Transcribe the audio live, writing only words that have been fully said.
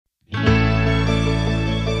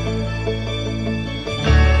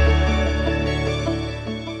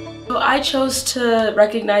I chose to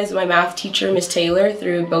recognize my math teacher, Miss Taylor,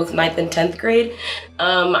 through both 9th and 10th grade.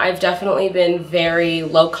 I've definitely been very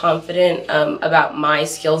low confident about my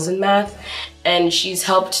skills in math, and she's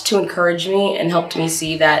helped to encourage me and helped me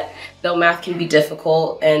see that though math can be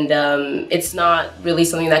difficult and it's not really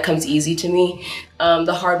something that comes easy to me,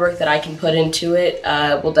 the hard work that I can put into it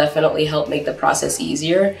will definitely help make the process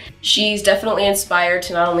easier. She's definitely inspired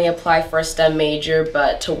to not only apply for a STEM major,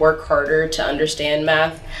 but to work harder to understand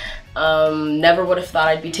math. Never would have thought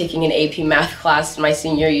I'd be taking an AP math class my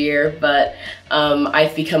senior year, but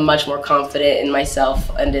I've become much more confident in myself,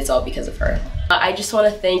 and it's all because of her. I just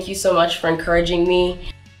want to thank you so much for encouraging me